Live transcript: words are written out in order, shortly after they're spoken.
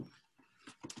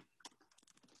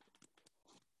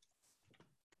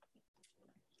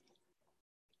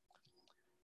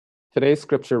Today's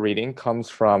scripture reading comes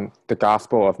from the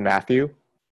Gospel of Matthew,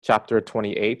 chapter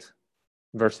 28,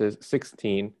 verses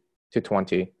 16 to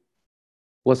 20.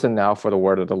 Listen now for the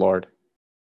word of the Lord.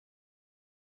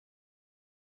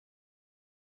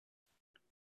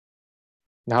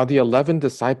 Now the 11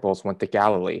 disciples went to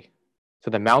Galilee, to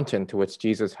the mountain to which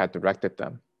Jesus had directed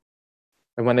them.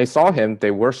 And when they saw him,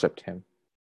 they worshipped him.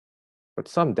 But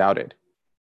some doubted.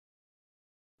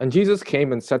 And Jesus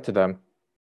came and said to them,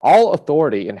 "All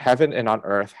authority in heaven and on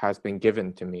earth has been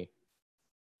given to me.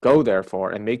 Go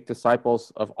therefore and make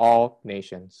disciples of all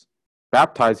nations,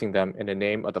 baptizing them in the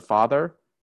name of the Father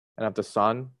and of the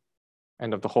Son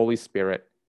and of the Holy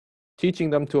Spirit, teaching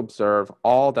them to observe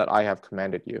all that I have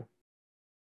commanded you.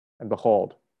 And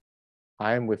behold,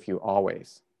 I am with you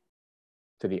always,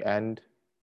 to the end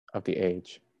of the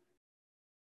age."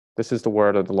 This is the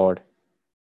word of the Lord.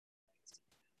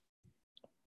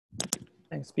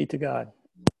 Thanks be to God.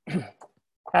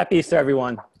 Happy Easter,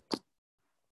 everyone.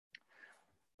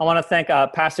 I want to thank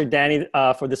Pastor Danny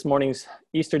for this morning's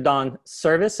Easter dawn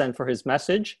service and for his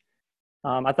message.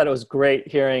 I thought it was great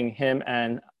hearing him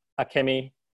and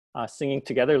Akemi singing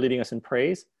together, leading us in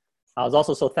praise. I was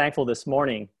also so thankful this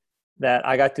morning that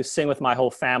I got to sing with my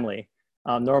whole family.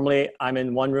 Normally, I'm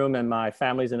in one room and my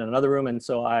family's in another room, and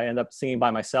so I end up singing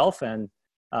by myself, and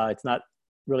it's not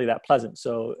really that pleasant.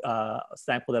 So I was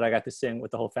thankful that I got to sing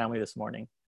with the whole family this morning.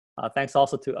 Thanks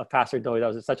also to Pastor Dowie.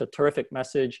 That was such a terrific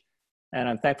message. And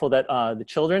I'm thankful that the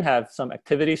children have some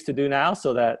activities to do now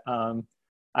so that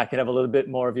I can have a little bit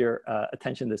more of your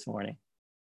attention this morning.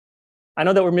 I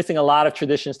know that we're missing a lot of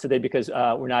traditions today because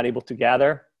we're not able to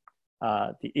gather.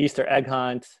 The Easter egg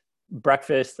hunt,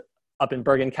 breakfast up in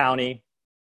Bergen County,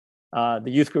 the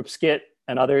youth group skit,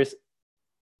 and others.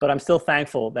 But I'm still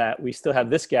thankful that we still have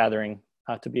this gathering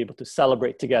to be able to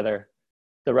celebrate together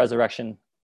the resurrection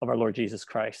of our Lord Jesus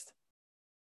Christ.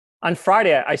 On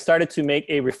Friday, I started to make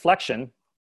a reflection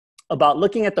about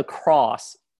looking at the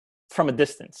cross from a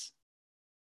distance.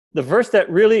 The verse that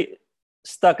really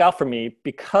stuck out for me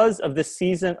because of this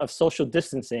season of social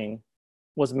distancing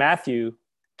was Matthew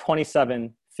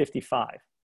 27:55.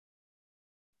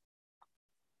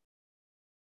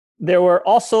 There were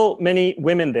also many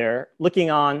women there looking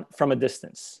on from a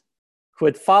distance who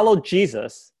had followed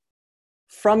Jesus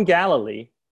from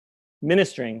Galilee,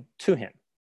 ministering to him.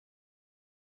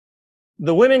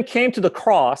 The women came to the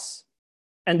cross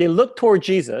and they looked toward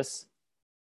Jesus,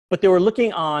 but they were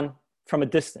looking on from a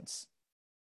distance.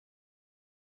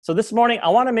 So this morning, I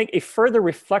want to make a further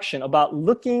reflection about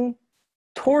looking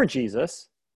toward Jesus,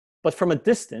 but from a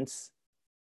distance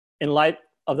in light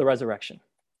of the resurrection.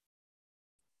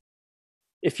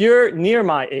 If you're near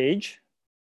my age,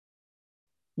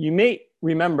 you may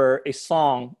remember a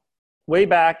song way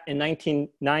back in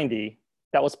 1990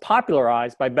 that was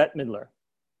popularized by Bette Midler.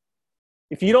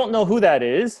 If you don't know who that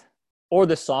is, or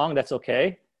the song, that's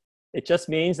okay. It just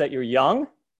means that you're young,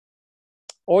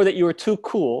 or that you were too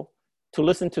cool to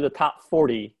listen to the top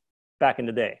 40 back in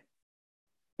the day.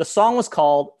 The song was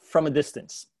called "From a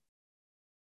Distance."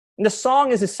 And the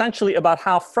song is essentially about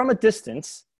how from a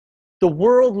distance, the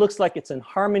world looks like it's in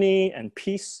harmony and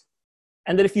peace,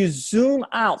 and that if you zoom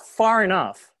out far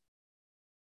enough,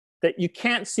 that you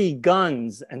can't see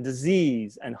guns and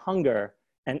disease and hunger,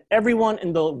 and everyone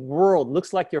in the world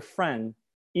looks like your friend,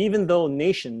 even though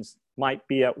nations might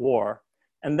be at war.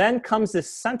 And then comes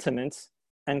this sentiment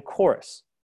and chorus.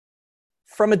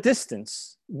 From a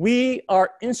distance, we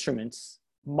are instruments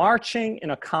marching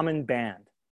in a common band,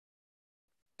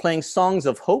 playing songs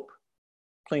of hope,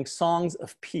 playing songs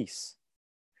of peace.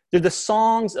 They're the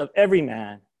songs of every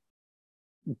man.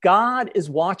 God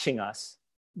is watching us.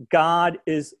 God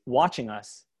is watching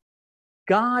us.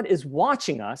 God is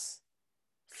watching us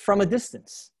from a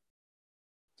distance.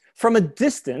 From a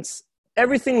distance,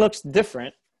 everything looks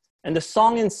different, and the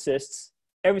song insists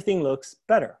everything looks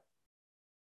better.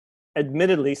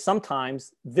 Admittedly,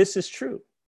 sometimes this is true.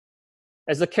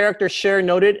 As the character Cher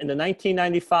noted in the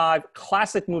 1995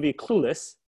 classic movie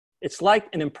Clueless, it's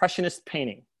like an impressionist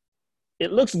painting.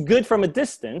 It looks good from a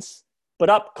distance, but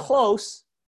up close,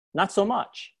 not so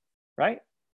much, right?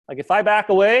 Like if I back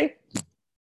away,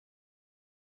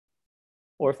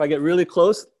 or if I get really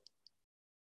close,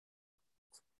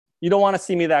 you don't want to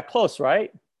see me that close,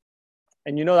 right?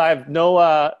 And you know I have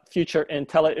no future in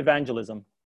televangelism.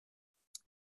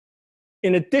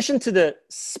 In addition to the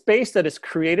space that is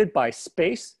created by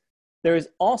space, there is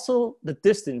also the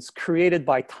distance created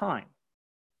by time.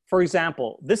 For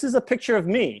example, this is a picture of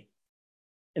me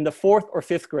in the 4th or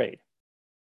 5th grade.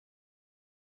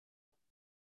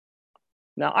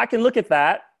 Now I can look at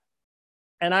that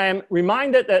and I am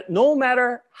reminded that no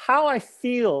matter how I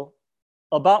feel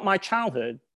about my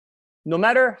childhood, no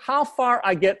matter how far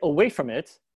I get away from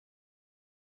it,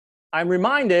 I'm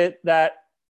reminded that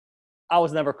I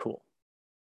was never cool.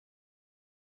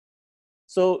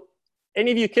 So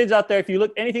any of you kids out there, if you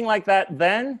look anything like that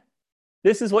then,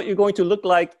 this is what you're going to look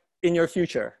like in your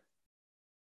future.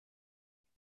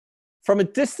 From a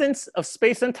distance of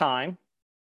space and time,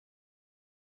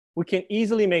 we can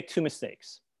easily make two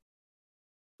mistakes.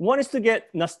 One is to get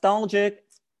nostalgic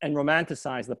and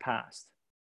romanticize the past.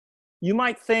 You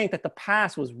might think that the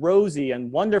past was rosy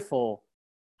and wonderful,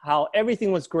 how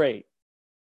everything was great.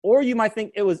 Or you might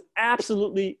think it was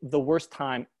absolutely the worst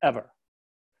time ever.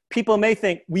 People may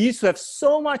think we used to have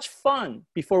so much fun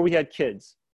before we had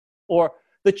kids. Or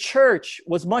the church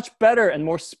was much better and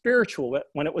more spiritual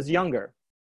when it was younger.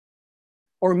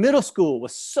 Or middle school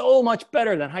was so much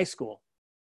better than high school.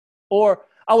 Or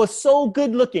I was so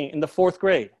good looking in the 4th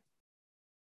grade.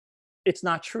 It's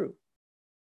not true.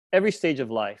 Every stage of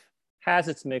life has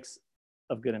its mix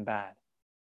of good and bad.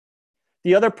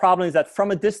 The other problem is that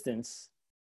from a distance,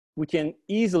 we can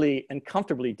easily and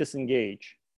comfortably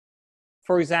disengage.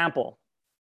 For example,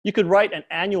 you could write an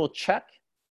annual check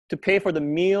to pay for the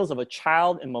meals of a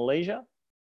child in Malaysia,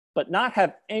 but not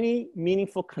have any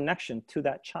meaningful connection to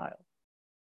that child.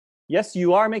 Yes,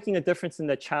 you are making a difference in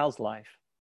that child's life,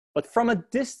 but from a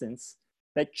distance,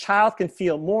 that child can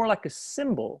feel more like a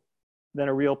symbol than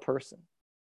a real person.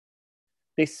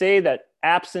 They say that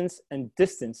absence and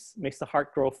distance makes the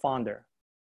heart grow fonder.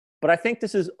 But I think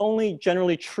this is only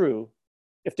generally true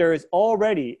if there is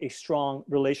already a strong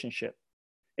relationship.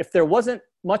 If there wasn't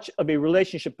much of a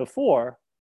relationship before,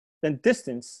 then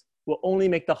distance will only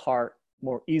make the heart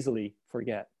more easily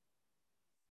forget.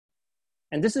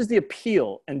 And this is the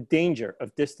appeal and danger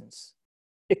of distance.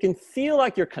 It can feel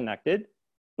like you're connected,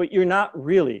 but you're not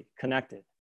really connected.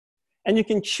 And you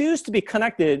can choose to be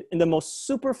connected in the most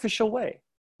superficial way,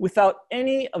 without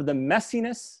any of the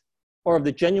messiness or of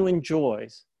the genuine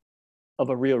joys of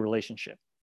a real relationship.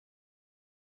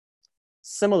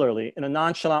 Similarly, in a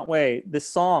nonchalant way, this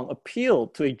song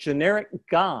appealed to a generic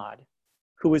God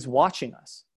who is watching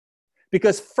us.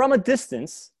 Because from a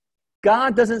distance,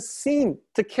 God doesn't seem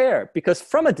to care. Because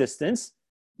from a distance,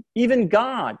 even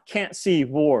God can't see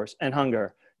wars and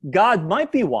hunger. God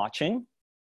might be watching,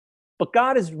 but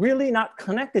God is really not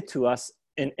connected to us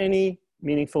in any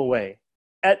meaningful way.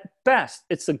 At best,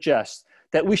 it suggests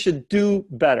that we should do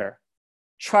better,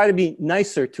 try to be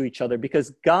nicer to each other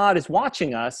because God is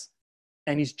watching us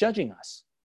and he's judging us.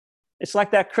 It's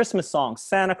like that Christmas song,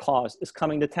 Santa Claus is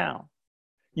coming to town.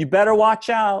 You better watch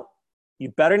out. You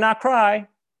better not cry.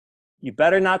 You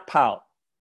better not pout.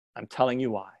 I'm telling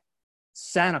you why.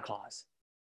 Santa Claus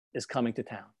is coming to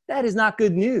town. That is not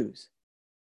good news.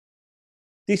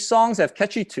 These songs have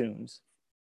catchy tunes,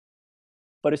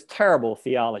 but it's terrible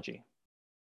theology.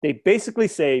 They basically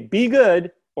say, be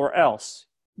good or else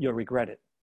you'll regret it.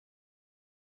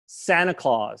 Santa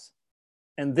Claus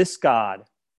and this God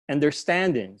and their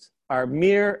stand-ins are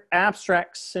mere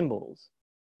abstract symbols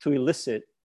to elicit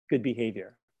good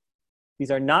behavior.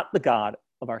 These are not the God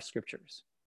of our scriptures.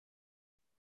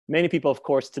 Many people, of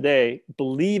course, today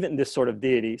believe in this sort of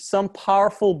deity, some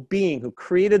powerful being who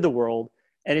created the world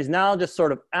and is now just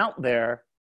sort of out there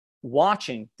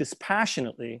watching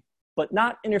dispassionately, but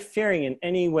not interfering in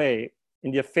any way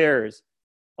in the affairs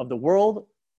of the world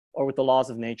or with the laws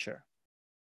of nature.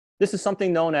 This is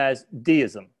something known as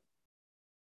deism.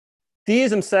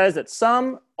 Deism says that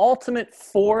some ultimate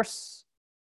force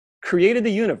created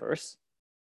the universe,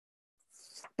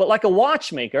 but like a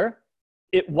watchmaker,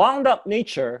 it wound up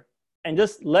nature and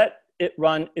just let it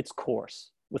run its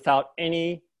course without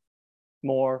any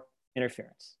more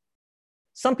interference.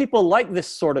 Some people like this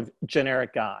sort of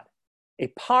generic God, a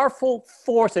powerful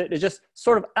force that is just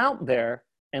sort of out there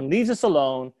and leaves us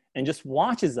alone and just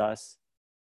watches us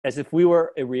as if we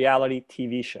were a reality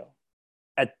TV show.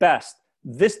 At best,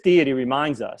 this deity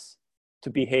reminds us to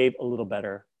behave a little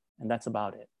better, and that's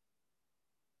about it.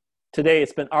 Today,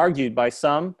 it's been argued by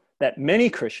some that many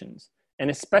Christians,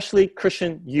 and especially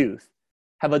Christian youth,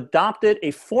 have adopted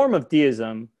a form of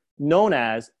deism known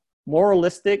as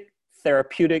moralistic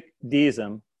therapeutic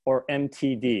deism, or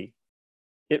MTD.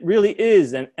 It really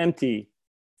is an empty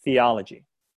theology.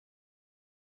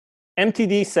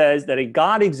 MTD says that a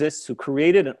God exists who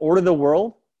created and ordered the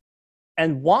world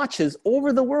and watches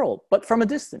over the world, but from a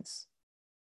distance.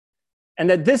 And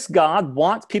that this God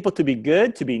wants people to be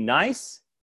good, to be nice,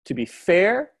 to be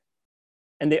fair.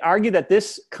 And they argue that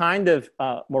this kind of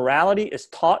morality is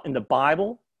taught in the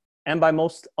Bible and by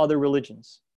most other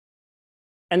religions.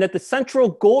 And that the central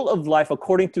goal of life,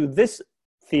 according to this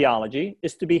theology,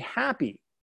 is to be happy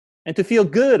and to feel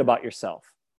good about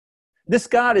yourself. This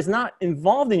God is not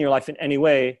involved in your life in any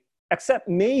way, except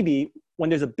maybe when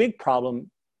there's a big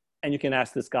problem and you can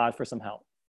ask this God for some help.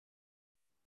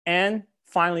 And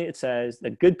finally, it says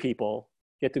that good people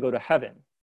get to go to heaven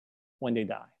when they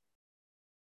die.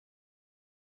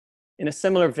 In a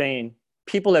similar vein,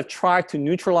 people have tried to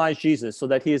neutralize Jesus so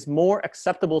that he is more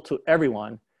acceptable to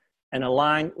everyone and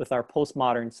aligned with our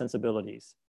postmodern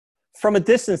sensibilities. From a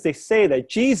distance, they say that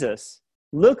Jesus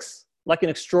looks like an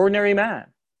extraordinary man,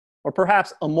 or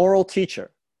perhaps a moral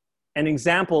teacher, an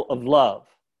example of love,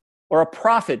 or a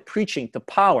prophet preaching to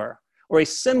power, or a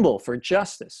symbol for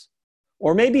justice.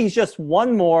 Or maybe he's just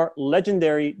one more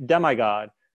legendary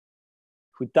demigod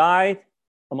who died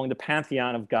among the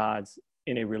pantheon of gods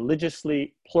in a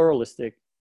religiously pluralistic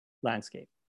landscape.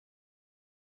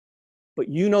 But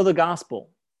you know the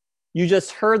gospel. You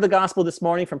just heard the gospel this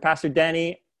morning from Pastor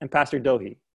Danny and Pastor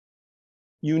Dohi.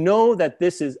 You know that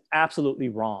this is absolutely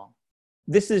wrong.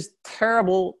 This is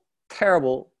terrible,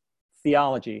 terrible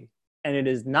theology, and it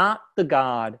is not the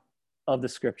God of the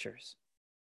scriptures.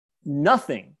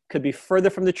 Nothing could be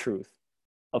further from the truth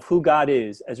of who God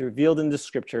is as revealed in the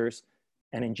scriptures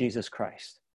and in Jesus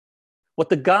Christ. What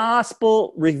the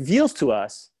gospel reveals to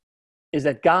us is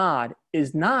that God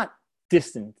is not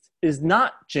distant, is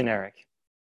not generic.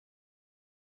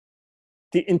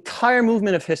 The entire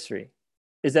movement of history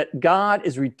is that God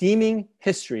is redeeming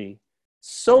history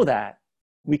so that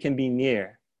we can be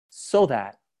near, so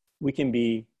that we can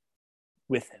be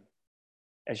with him.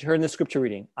 As you heard in the scripture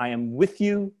reading, I am with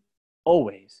you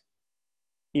always,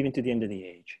 even to the end of the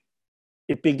age.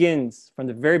 It begins from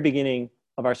the very beginning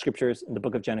of our scriptures in the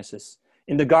book of Genesis.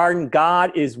 In the garden,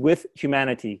 God is with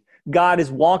humanity. God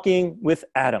is walking with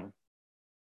Adam.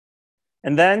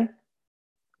 And then,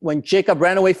 when Jacob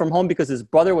ran away from home because his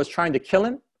brother was trying to kill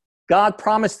him, God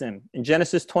promised him in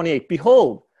Genesis 28,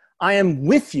 behold, I am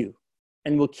with you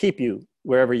and will keep you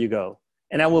wherever you go,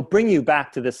 and I will bring you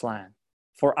back to this land,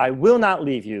 for I will not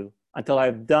leave you until I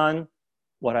have done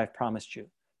what I've promised you.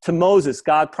 To Moses,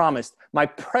 God promised, my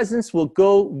presence will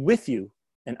go with you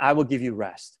and I will give you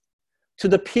rest. To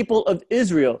the people of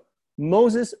Israel,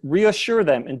 Moses reassured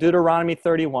them in Deuteronomy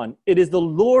 31, it is the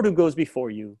Lord who goes before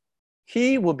you.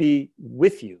 He will be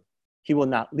with you. He will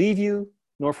not leave you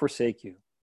nor forsake you.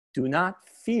 Do not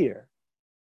fear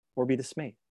or be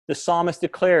dismayed. The psalmist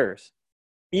declares,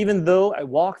 even though I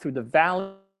walk through the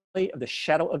valley of the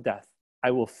shadow of death,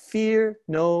 I will fear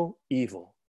no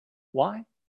evil. Why?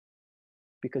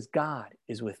 Because God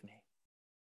is with me.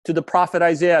 To the prophet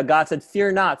Isaiah, God said,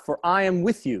 fear not, for I am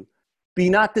with you. Be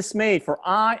not dismayed, for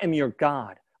I am your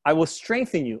God. I will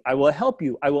strengthen you. I will help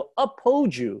you. I will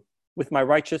uphold you with my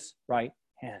righteous right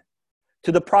hand.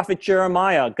 To the prophet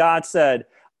Jeremiah, God said,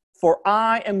 for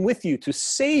I am with you to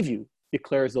save you,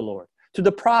 declares the Lord. To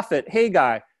the prophet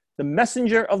Haggai, the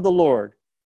messenger of the Lord,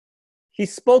 he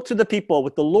spoke to the people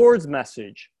with the Lord's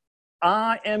message.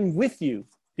 I am with you,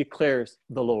 declares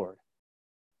the Lord.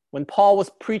 When Paul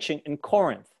was preaching in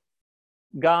Corinth,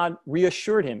 God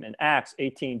reassured him in Acts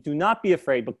 18, do not be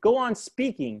afraid, but go on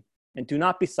speaking and do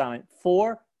not be silent,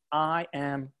 for I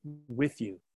am with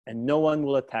you, and no one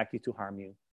will attack you to harm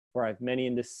you, for I have many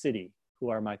in this city who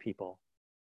are my people.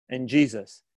 And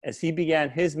Jesus, as he began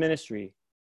his ministry,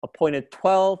 appointed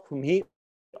 12 whom he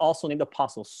also named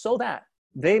apostles, so that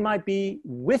they might be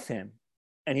with him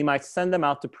and he might send them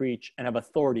out to preach and have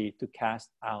authority to cast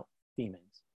out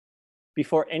demons.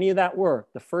 Before any of that work,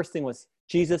 the first thing was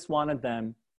Jesus wanted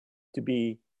them to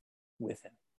be with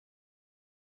him.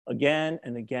 Again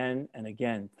and again and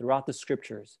again, throughout the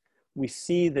scriptures, we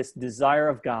see this desire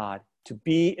of God to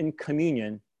be in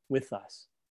communion with us.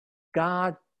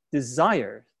 God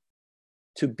desires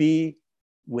to be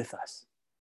with us.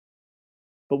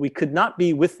 But we could not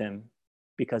be with him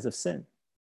because of sin.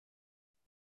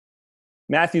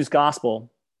 Matthew's gospel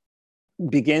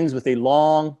begins with a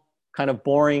long, kind of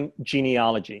boring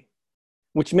genealogy,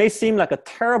 which may seem like a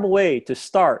terrible way to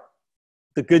start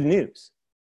the good news.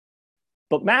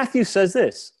 But Matthew says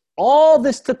this, all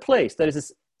this took place, that is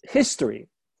this history,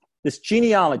 this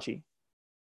genealogy,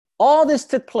 all this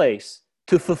took place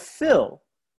to fulfill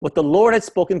what the Lord had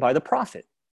spoken by the prophet.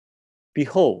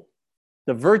 Behold,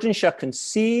 the virgin shall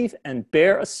conceive and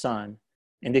bear a son,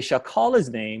 and they shall call his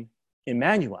name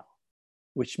Emmanuel,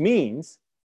 which means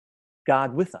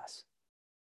God with us.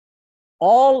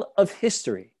 All of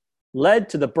history led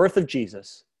to the birth of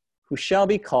Jesus, who shall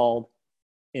be called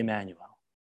Emmanuel.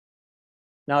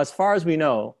 Now, as far as we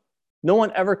know, no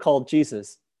one ever called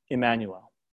Jesus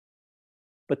Emmanuel.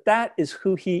 But that is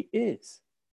who he is.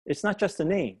 It's not just a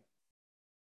name.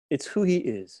 It's who he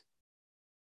is.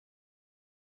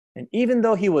 And even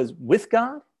though he was with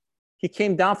God, he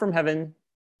came down from heaven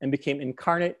and became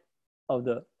incarnate of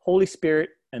the Holy Spirit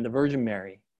and the Virgin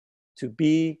Mary to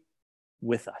be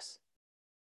with us.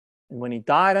 And when he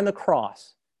died on the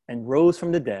cross and rose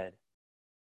from the dead,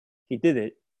 he did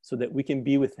it so that we can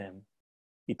be with him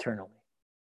eternally.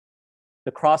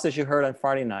 The cross, as you heard on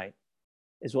Friday night,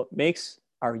 is what makes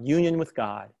our union with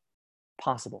God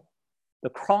possible. The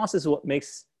cross is what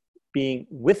makes being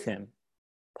with him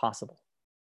possible.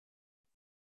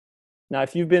 Now,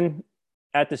 if you've been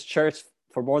at this church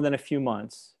for more than a few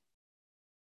months,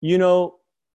 you know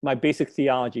my basic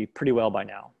theology pretty well by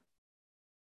now.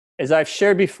 As I've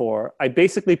shared before, I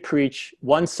basically preach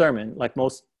one sermon, like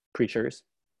most preachers.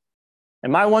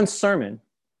 And my one sermon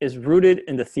is rooted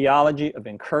in the theology of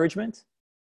encouragement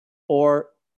or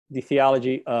the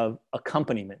theology of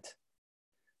accompaniment.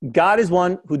 God is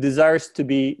one who desires to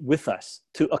be with us,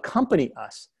 to accompany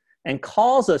us, and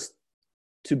calls us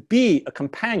to be a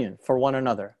companion for one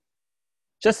another.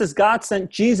 Just as God sent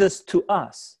Jesus to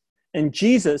us, and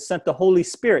Jesus sent the Holy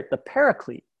Spirit, the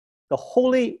Paraclete, the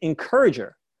holy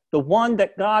encourager, the one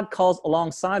that God calls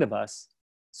alongside of us,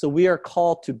 so we are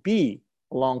called to be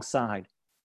alongside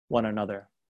one another.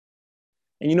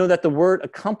 And you know that the word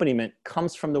accompaniment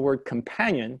comes from the word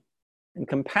companion, and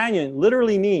companion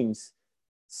literally means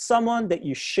someone that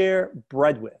you share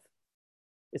bread with.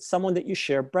 It's someone that you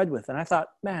share bread with. And I thought,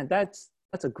 man, that's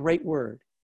a great word.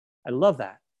 I love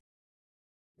that.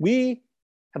 We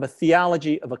have a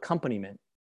theology of accompaniment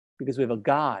because we have a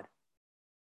God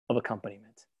of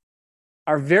accompaniment.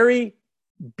 Our very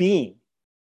being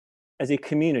as a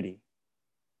community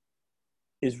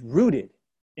is rooted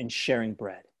in sharing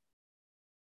bread.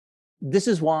 This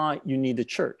is why you need the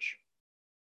church.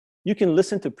 You can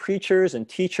listen to preachers and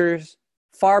teachers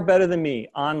far better than me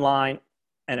online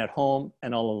and at home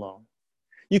and all alone.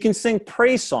 You can sing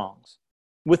praise songs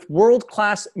with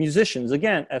world-class musicians,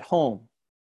 again, at home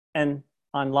and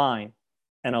online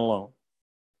and alone.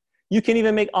 You can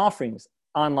even make offerings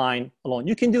online alone.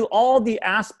 You can do all the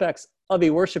aspects of a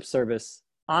worship service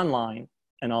online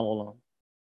and all alone.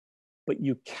 But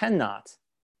you cannot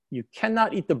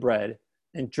eat the bread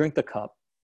and drink the cup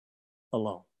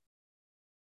alone.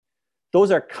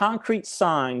 Those are concrete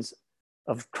signs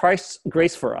of Christ's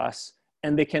grace for us,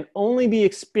 and they can only be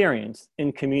experienced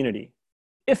in community.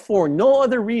 If for no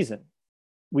other reason,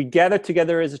 we gather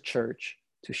together as a church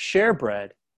to share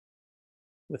bread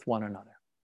with one another.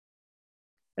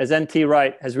 As N.T.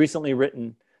 Wright has recently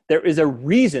written, there is a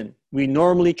reason we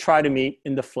normally try to meet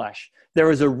in the flesh.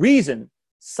 There is a reason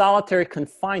solitary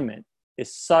confinement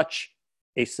is such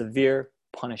a severe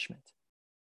punishment.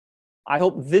 I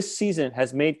hope this season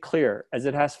has made clear, as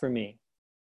it has for me,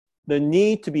 the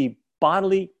need to be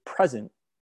bodily present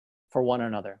for one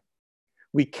another.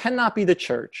 We cannot be the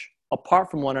church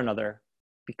apart from one another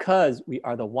because we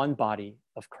are the one body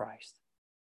of Christ.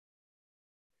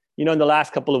 You know, in the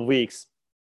last couple of weeks,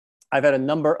 I've had a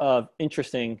number of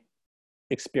interesting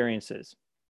experiences.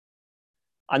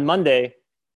 On Monday,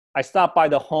 I stopped by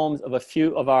the homes of a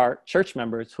few of our church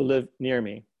members who live near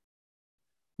me.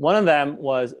 One of them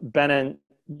was Ben and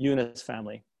Eunice's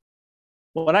family.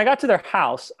 When I got to their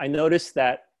house, I noticed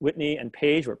that Whitney and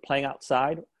Paige were playing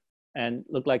outside and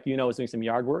looked like was doing some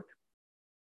yard work.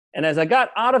 And as I got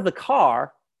out of the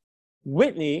car,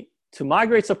 Whitney, to my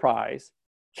great surprise,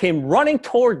 came running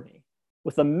toward me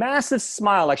with a massive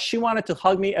smile, like she wanted to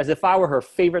hug me as if I were her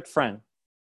favorite friend.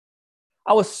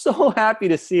 I was so happy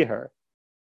to see her.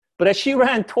 But as she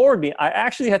ran toward me, I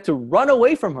actually had to run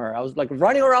away from her. I was like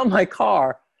running around my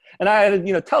car, and I had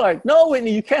to tell her, no,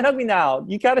 Whitney, you can't hug me now.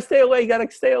 You got to stay away. You got to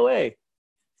stay away.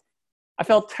 I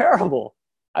felt terrible.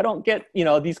 I don't get,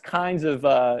 these kinds of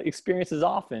experiences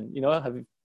often, have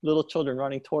little children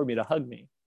running toward me to hug me.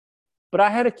 But I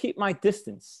had to keep my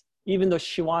distance, even though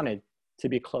she wanted to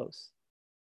be close.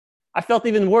 I felt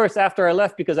even worse after I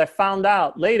left because I found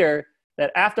out later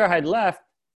that after I had left,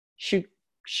 she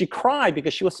cried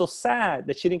because she was so sad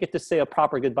that she didn't get to say a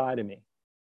proper goodbye to me.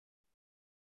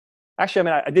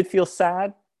 Actually, I did feel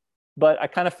sad, but I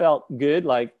kind of felt good,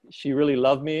 like she really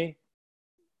loved me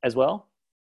as well.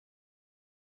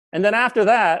 And then after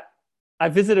that, I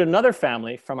visited another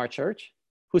family from our church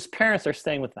whose parents are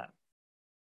staying with them.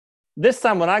 This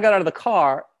time when I got out of the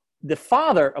car, the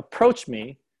father approached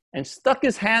me and stuck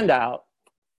his hand out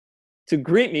to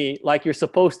greet me like you're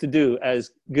supposed to do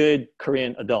as good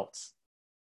Korean adults.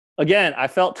 Again, I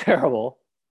felt terrible,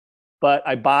 but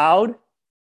I bowed,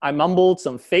 I mumbled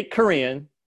some fake Korean,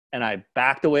 and I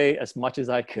backed away as much as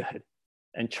I could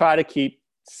and tried to keep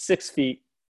 6 feet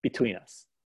between us.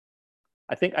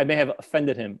 I think I may have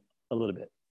offended him a little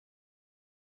bit.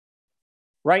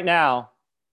 Right now,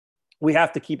 we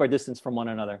have to keep our distance from one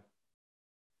another.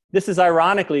 This is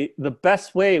ironically the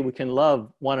best way we can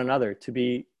love one another, to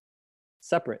be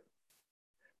separate.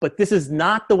 But this is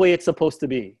not the way it's supposed to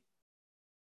be.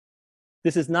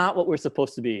 This is not what we're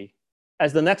supposed to be.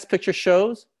 As the next picture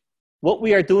shows, what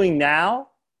we are doing now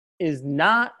is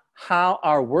not how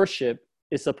our worship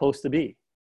is supposed to be.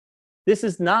 This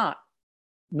is not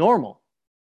normal.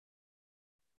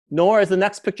 Nor, as the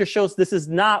next picture shows, this is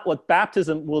not what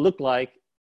baptism will look like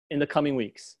in the coming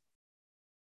weeks.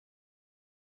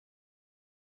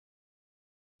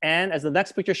 And as the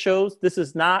next picture shows, this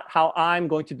is not how I'm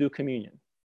going to do communion.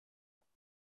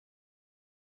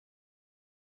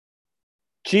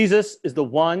 Jesus is the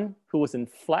one who was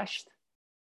enfleshed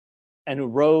and who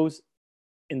rose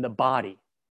in the body.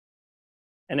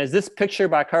 And as this picture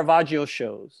by Caravaggio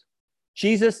shows,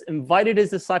 Jesus invited his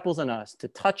disciples and us to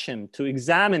touch him, to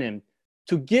examine him,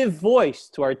 to give voice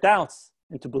to our doubts,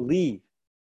 and to believe.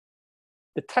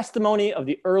 The testimony of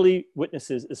the early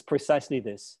witnesses is precisely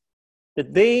this,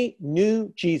 that they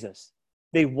knew Jesus.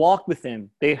 They walked with him.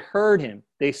 They heard him.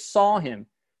 They saw him.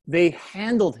 They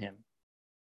handled him.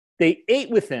 They ate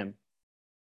with him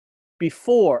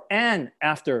before and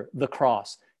after the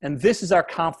cross. And this is our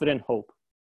confident hope.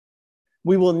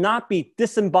 We will not be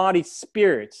disembodied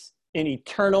spirits in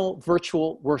eternal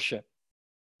virtual worship.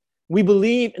 We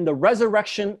believe in the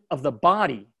resurrection of the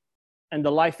body and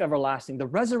the life everlasting. The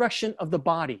resurrection of the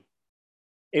body.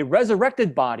 A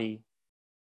resurrected body,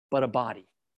 but a body.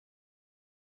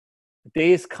 The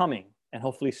day is coming, and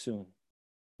hopefully soon,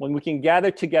 when we can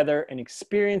gather together and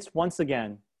experience once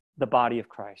again the body of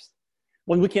Christ.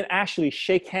 When we can actually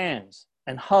shake hands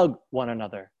and hug one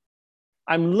another.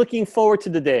 I'm looking forward to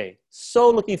the day, so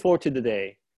looking forward to the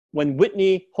day, when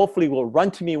Whitney hopefully will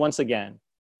run to me once again,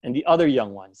 and the other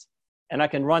young ones, and I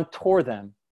can run toward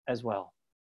them as well.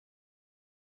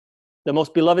 The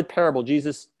most beloved parable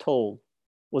Jesus told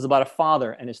was about a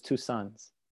father and his two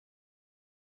sons.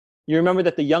 You remember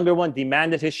that the younger one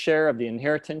demanded his share of the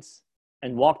inheritance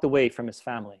and walked away from his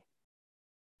family.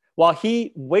 While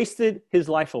he wasted his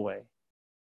life away,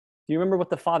 do you remember what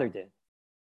the father did?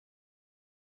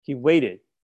 He waited.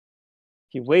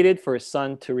 He waited for his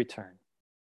son to return.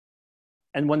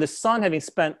 And when the son, having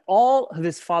spent all of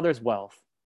his father's wealth,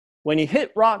 when he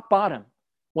hit rock bottom,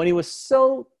 when he was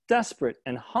so desperate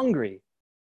and hungry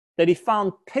that he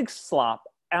found pig slop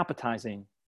appetizing,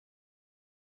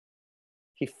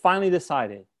 he finally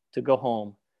decided to go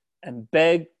home and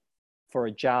beg for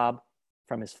a job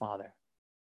from his father.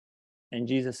 And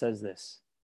Jesus says this,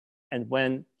 and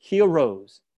when he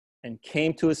arose and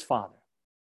came to his father,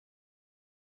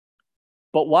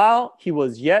 but while he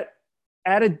was yet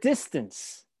at a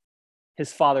distance,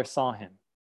 his father saw him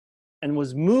and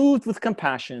was moved with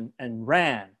compassion and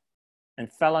ran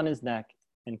and fell on his neck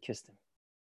and kissed him.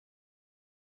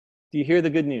 Do you hear the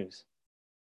good news?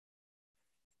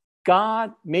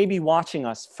 God may be watching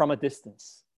us from a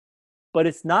distance, but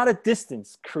it's not a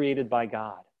distance created by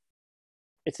God.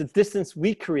 It's a distance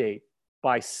we create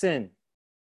by sin.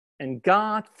 And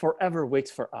God forever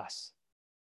waits for us.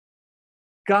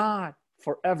 God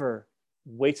forever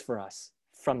waits for us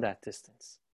from that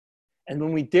distance. And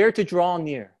when we dare to draw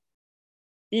near,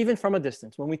 even from a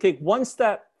distance, when we take one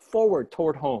step forward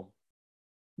toward home,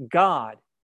 God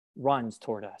runs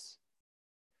toward us.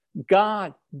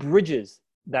 God bridges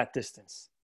that distance.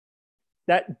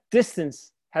 That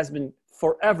distance has been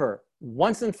forever,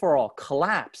 once and for all,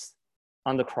 collapsed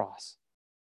on the cross.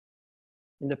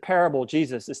 In the parable,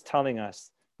 Jesus is telling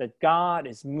us that God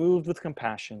is moved with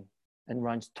compassion and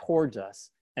runs towards us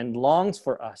and longs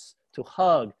for us to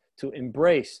hug, to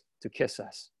embrace, to kiss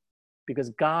us.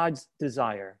 Because God's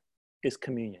desire is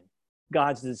communion.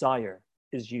 God's desire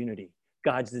is unity.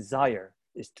 God's desire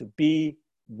is to be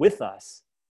with us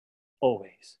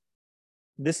always.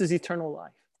 This is eternal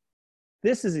life.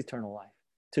 This is eternal life.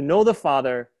 To know the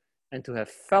Father and to have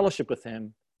fellowship with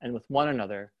him and with one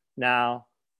another now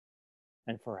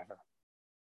and forever.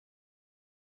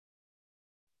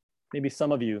 Maybe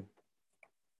some of you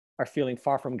are feeling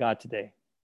far from God today.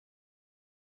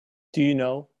 Do you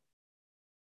know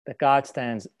that God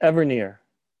stands ever near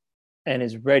and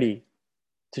is ready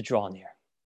to draw near?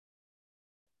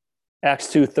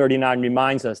 Acts 2:39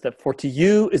 reminds us that for to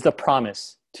you is the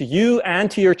promise, to you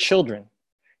and to your children,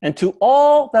 and to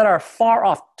all that are far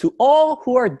off, to all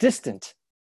who are distant,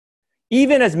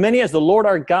 even as many as the Lord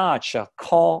our God shall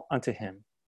call unto him.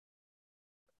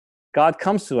 God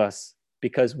comes to us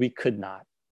because we could not.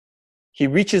 He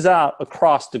reaches out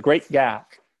across the great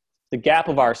gap, the gap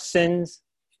of our sins,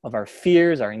 of our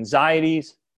fears, our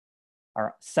anxieties,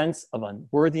 our sense of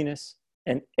unworthiness,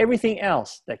 and everything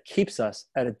else that keeps us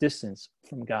at a distance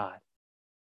from God.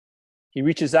 He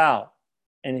reaches out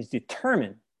and is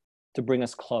determined to bring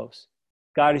us close.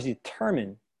 God is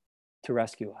determined to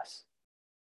rescue us.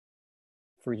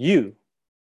 For you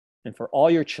and for all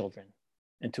your children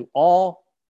and to all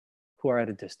who are at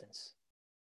a distance,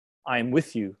 I am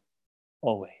with you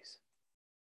always.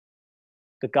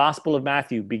 The Gospel of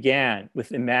Matthew began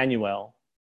with Emmanuel,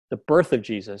 the birth of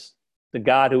Jesus, the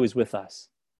God who is with us.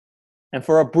 And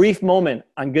for a brief moment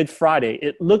on Good Friday,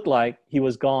 it looked like he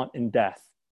was gone in death.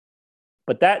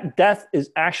 But that death is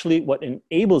actually what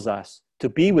enables us to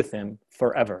be with him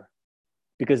forever,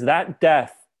 because that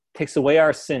death takes away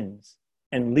our sins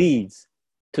and leads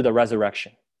to the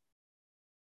resurrection.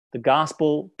 The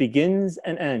gospel begins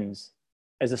and ends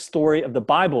as the story of the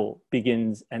Bible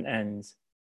begins and ends.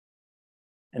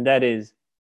 And that is,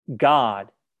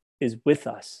 God is with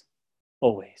us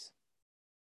always,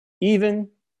 even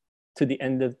to the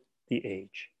end of the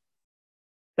age.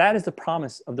 That is the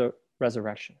promise of the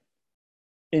resurrection.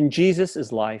 In Jesus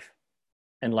is life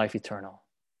and life eternal.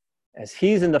 As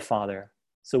he's in the Father,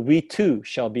 so we too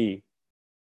shall be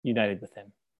united with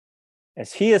him.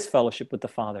 As he has fellowship with the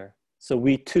Father, so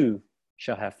we too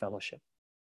shall have fellowship.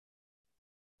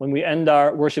 When we end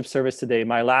our worship service today,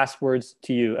 my last words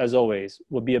to you, as always,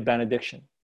 will be a benediction,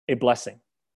 a blessing.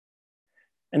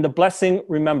 And the blessing,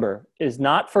 remember, is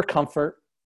not for comfort.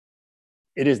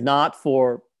 It is not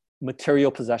for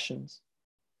material possessions.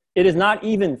 It is not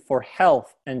even for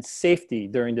health and safety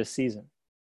during this season.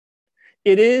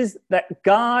 It is that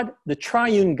God, the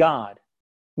triune God,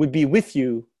 would be with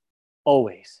you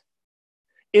always.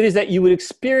 It is that you would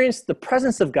experience the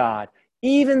presence of God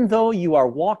even though you are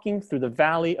walking through the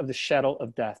valley of the shadow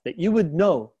of death, that you would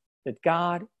know that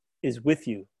God is with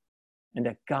you and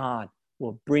that God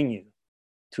will bring you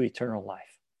to eternal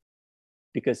life.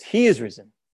 Because he is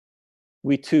risen,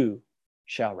 we too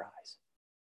shall rise.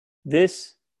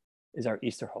 This is our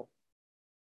Easter hope.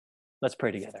 Let's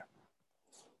pray together.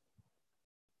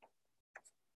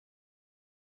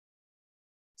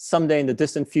 Someday in the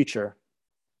distant future,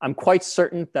 I'm quite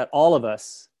certain that all of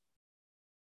us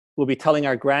will be telling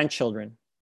our grandchildren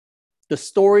the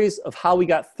stories of how we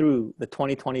got through the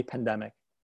 2020 pandemic,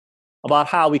 about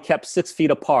how we kept 6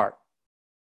 feet apart,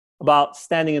 about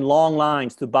standing in long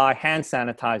lines to buy hand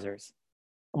sanitizers,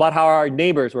 about how our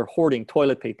neighbors were hoarding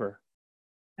toilet paper,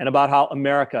 and about how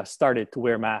America started to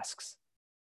wear masks.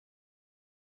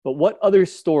 But what other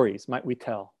stories might we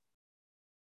tell?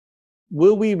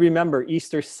 Will we remember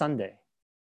Easter Sunday?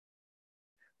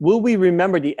 Will we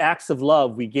remember the acts of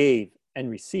love we gave and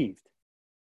received?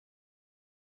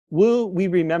 Will we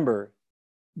remember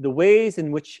the ways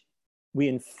in which we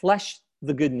enfleshed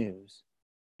the good news,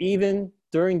 even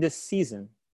during this season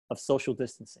of social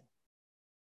distancing?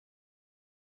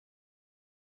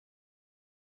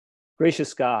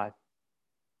 Gracious God,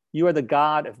 you are the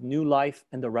God of new life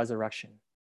and the resurrection,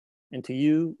 and to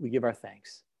you we give our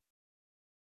thanks.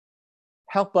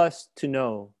 Help us to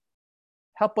know,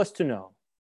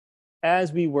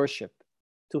 as we worship,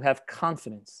 to have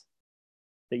confidence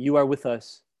that you are with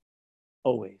us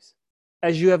always,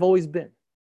 as you have always been.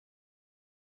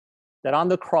 That on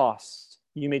the cross,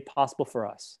 you made possible for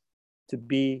us to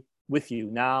be with you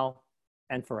now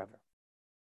and forever.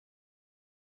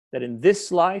 That in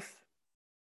this life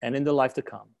and in the life to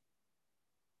come,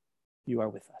 you are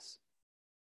with us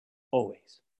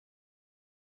always.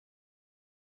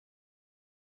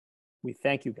 We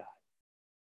thank you, God.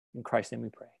 In Christ's name we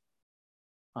pray.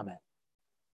 Amen.